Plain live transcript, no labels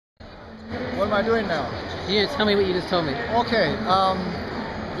am I doing now? You tell me what you just told me. Okay.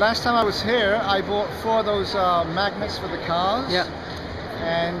 Last time I was here, I bought 4 of those magnets for the cars. Yeah.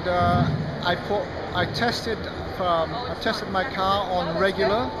 And I tested my car on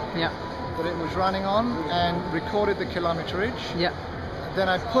regular. Yeah. That it was running on, and recorded the kilometerage. Yeah. Then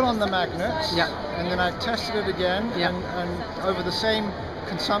I put on the magnets. Yeah. And then I tested it again. Yeah. And over the same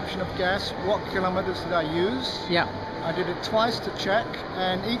consumption of gas, what kilometers did I use? Yeah. I did it twice to check,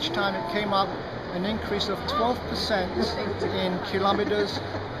 and each time it came up an increase of 12% in kilometers.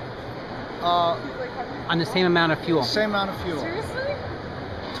 On the same amount of fuel. Same amount of fuel. Seriously?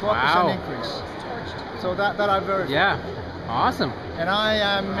 12% Wow. increase. So that I verified. Yeah. Awesome. And I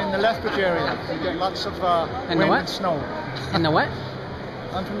am in the Lethbridge area. You get lots of wind and snow. In the what?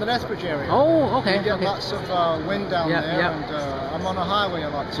 I'm from the Lethbridge area. Oh, okay. You get Okay. lots of wind down there, and I'm on a highway a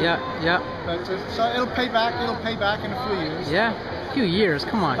lot too. Yeah. Yeah. But so it'll pay back. It'll pay back in a few years. Yeah. A few years.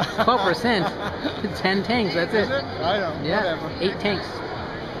 Come on. 12%. 10 tanks. That's Is it. it? I don't know. Yeah. Whatever. 8 tanks.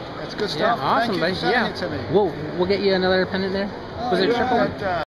 That's good Yeah. stuff. Awesome, Thank you buddy. for sending Yeah. it to me. We'll get you another pendant there. Was it triple?